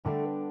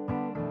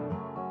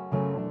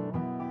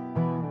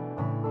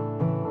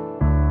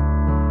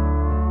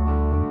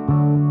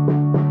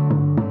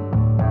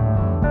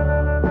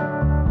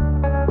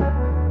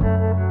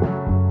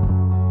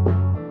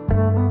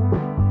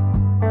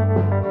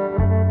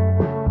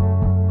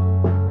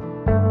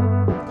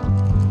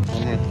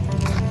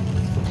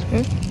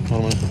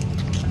Mana?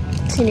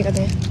 Sini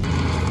katanya.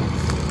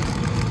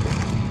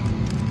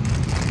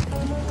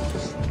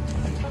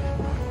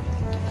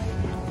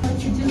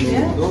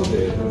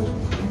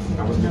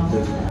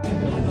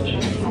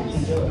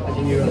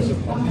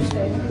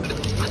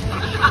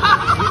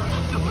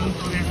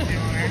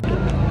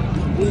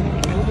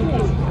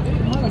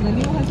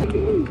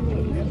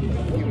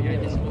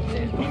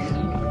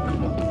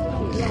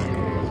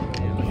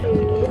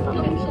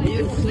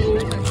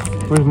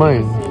 Where's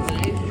mine?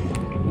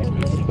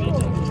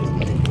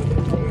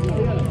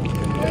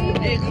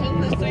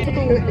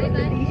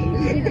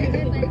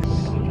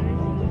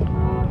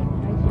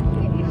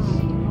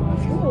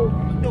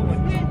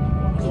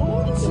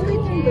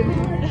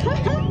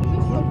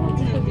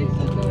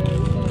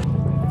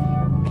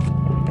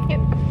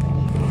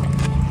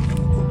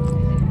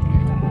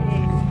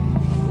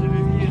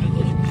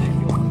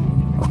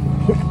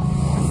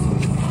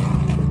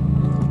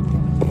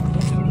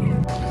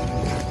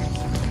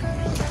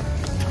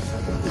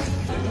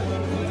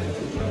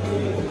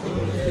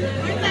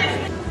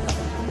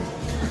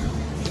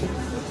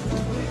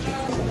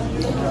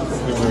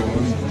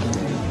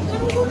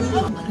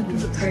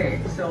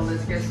 Okay, so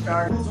let's get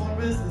started. It's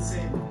always the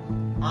same.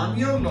 I'm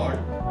your lord.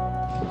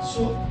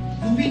 So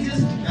do we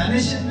just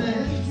vanish in the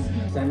air?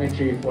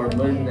 Cemetery for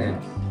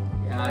Muslims.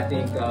 Yeah, I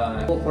think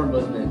for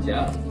Muslims,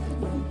 yeah.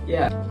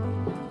 Yeah.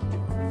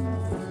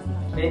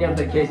 Many of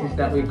the cases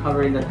that we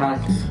covered in the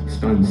past.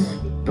 Stunts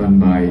done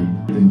by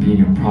him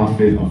being a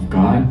prophet of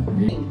God.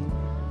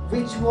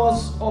 Which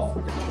was of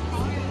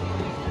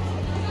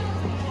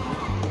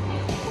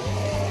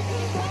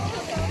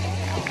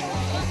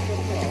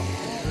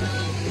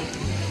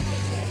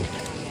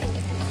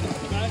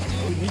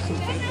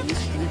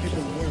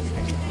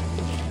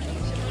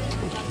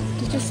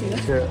Lucu sih ya.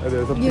 Kayak ada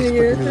sampai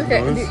Gini-gini tuh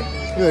kayak di...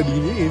 Ya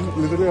diginiin,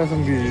 literally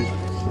langsung di.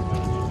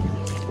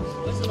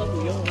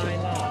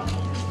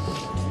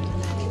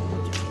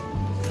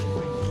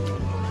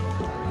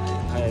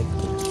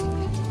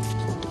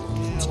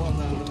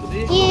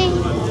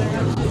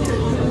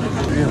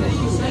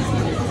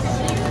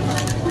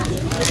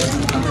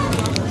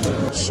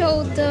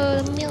 Show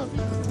the milk.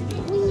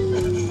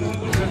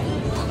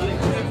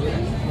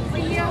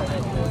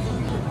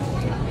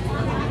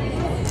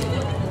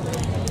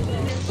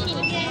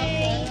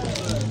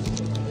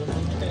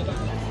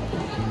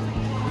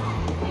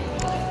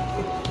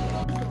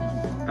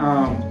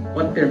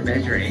 What they're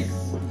measuring.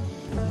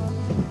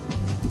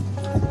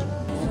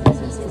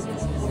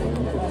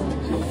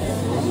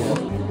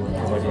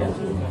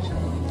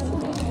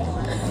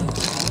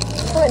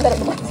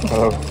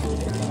 Halo.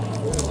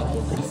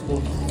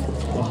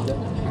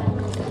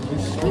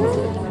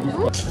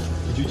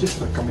 Did you just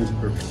like come in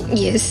purpose?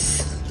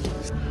 Yes.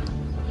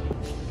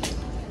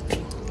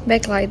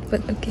 Backlight,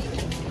 but okay.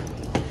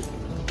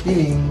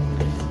 Ding.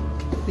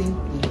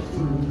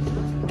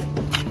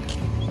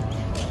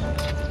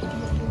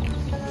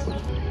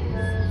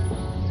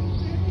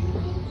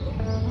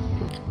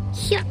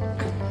 Yeah.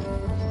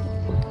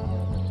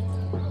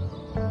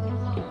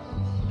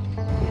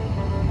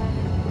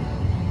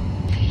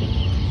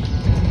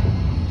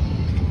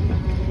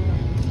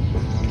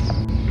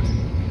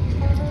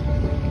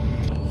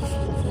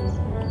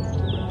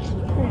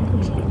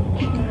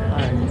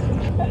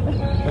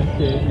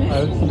 Okay,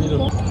 I'll see you.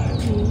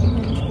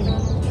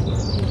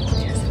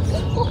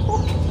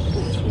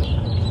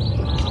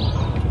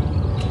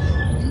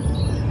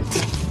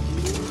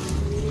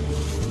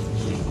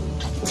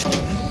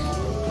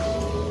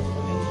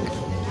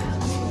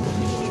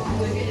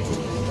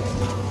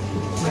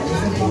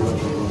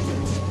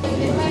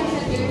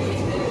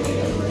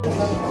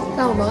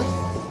 Lama banget.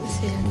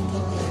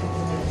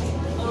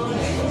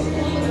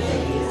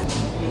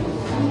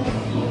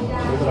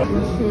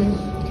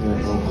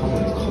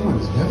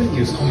 Comments. We haven't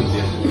used comments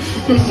yet.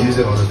 We use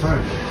it all the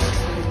time.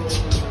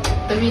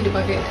 Tapi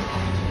dipakai.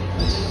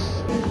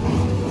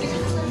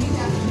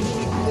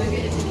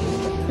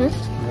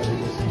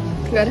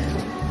 Gak ada.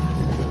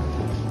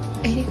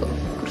 Ini kok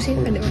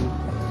kursinya ada.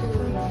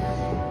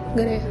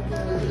 Gak ada ya?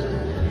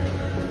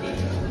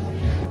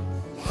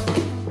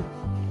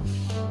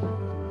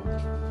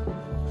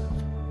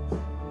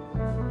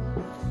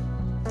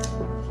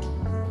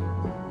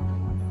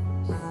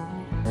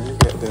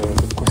 Get the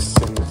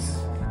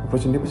questions.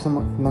 Approaching dia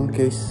bersama tentang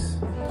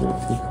case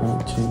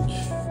climate change.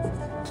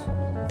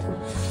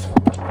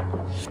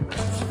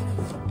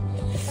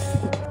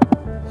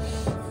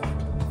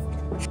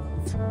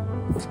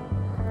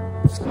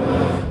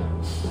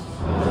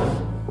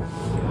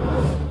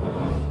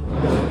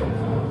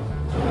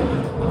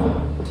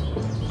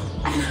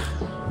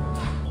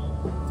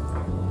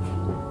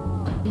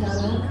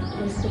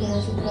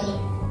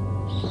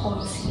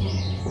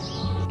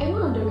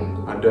 Emang ada gitu?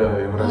 Ada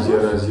yang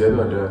razia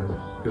tuh ada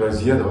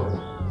razia tau.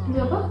 Ini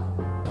apa?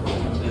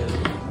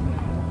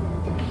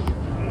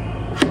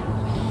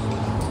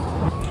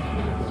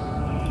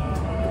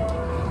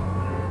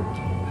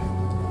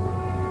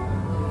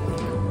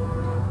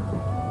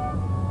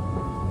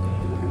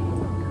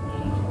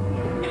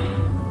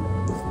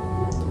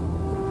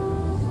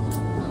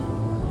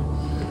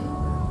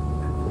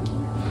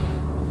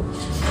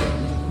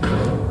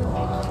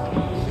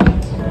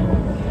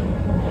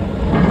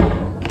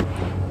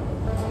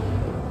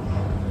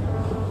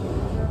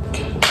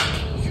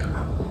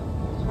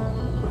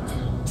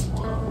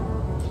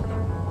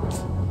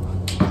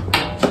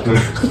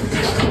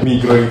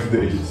 Me growing to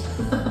the age.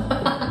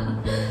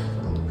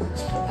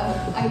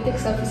 I take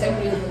selfies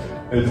every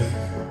day.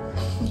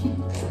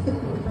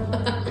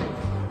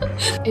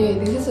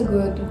 This is a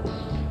good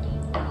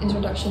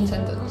introduction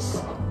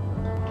sentence.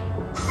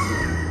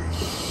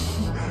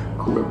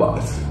 Gue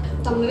bahas.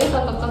 Thumbnailnya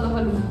tatapkan apa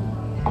dulu?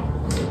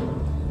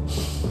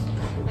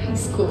 High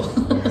school.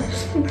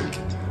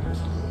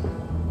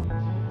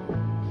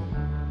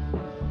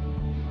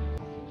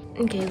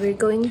 Okay, we're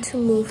going to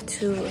move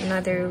to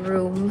another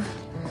room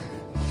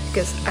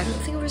because I don't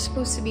think we're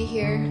supposed to be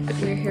here, but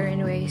we're here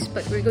anyways.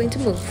 But we're going to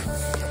move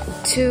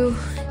to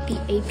the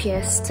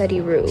APS study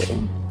room.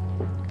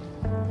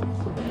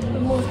 We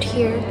moved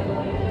here.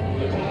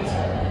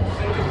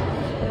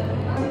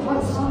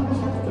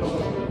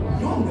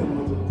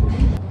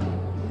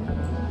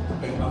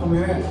 Aku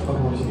merah, aku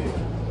mau di sini.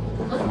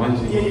 Sama di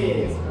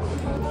sini.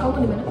 Kamu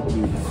di mana?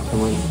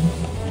 Sama.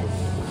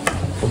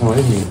 Sama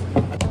di sini.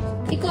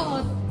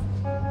 Ikut.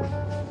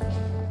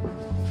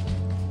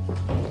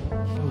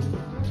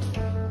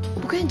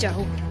 Bukannya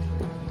jauh.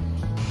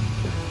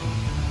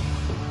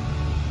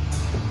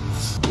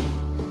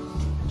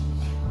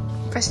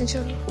 Fashion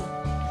show.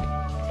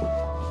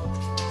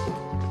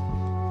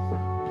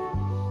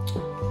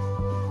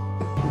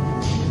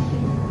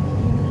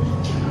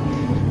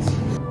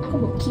 Aku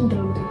bawa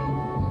Kindle gitu.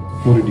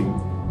 Mau reading.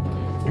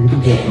 Yang itu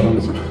bisa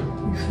banget sih.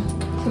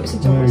 Gak bisa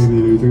jauh.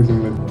 Gitu, itu bisa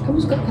ngeliat. Kamu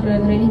suka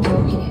karena ini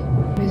jauh gini?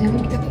 Biasanya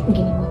kan kita kayak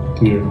gini banget.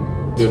 Iya.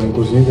 Dan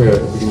kursinya kayak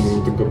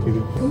bikin tegap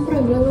gitu. Kamu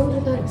pernah bilang kamu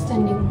tertarik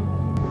standing?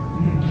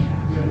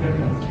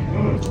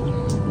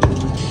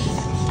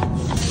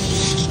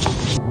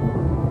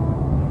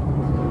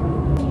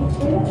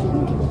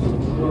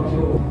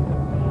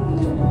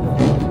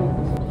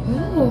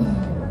 Oh,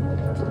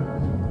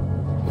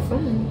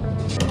 fun.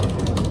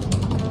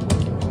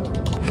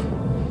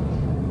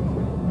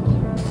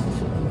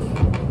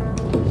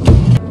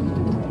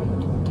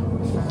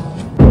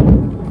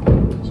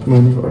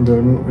 Mana kok ada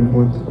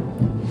buat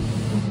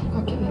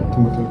Oke.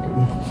 tempat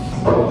kayaknya.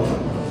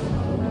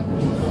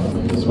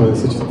 Semuanya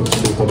secepat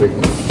topik.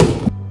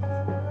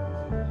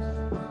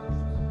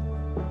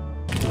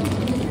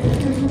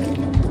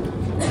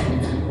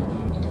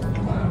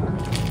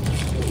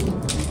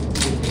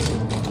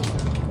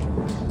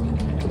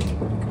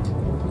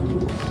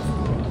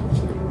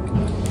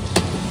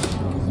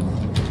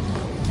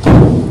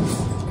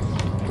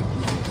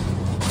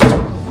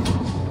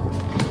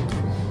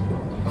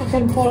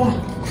 Akan pola.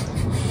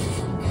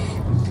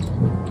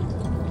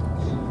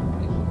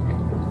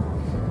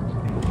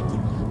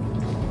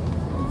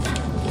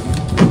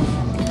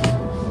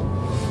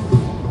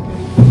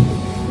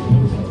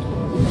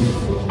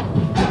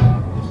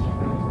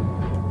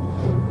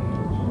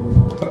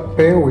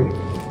 PW.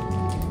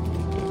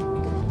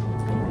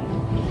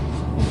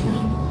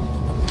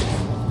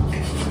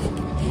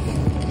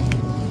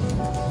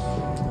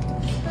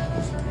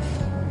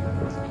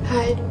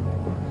 Hai.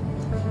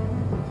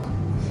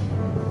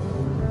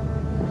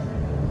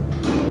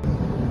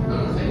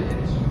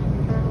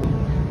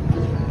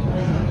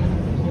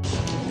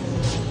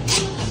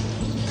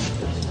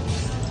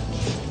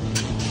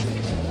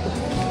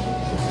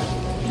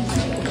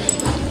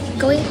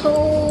 Going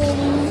home.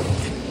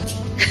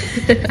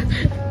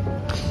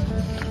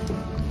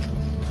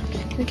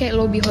 Ini kayak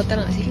lobby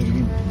hotel gak sih?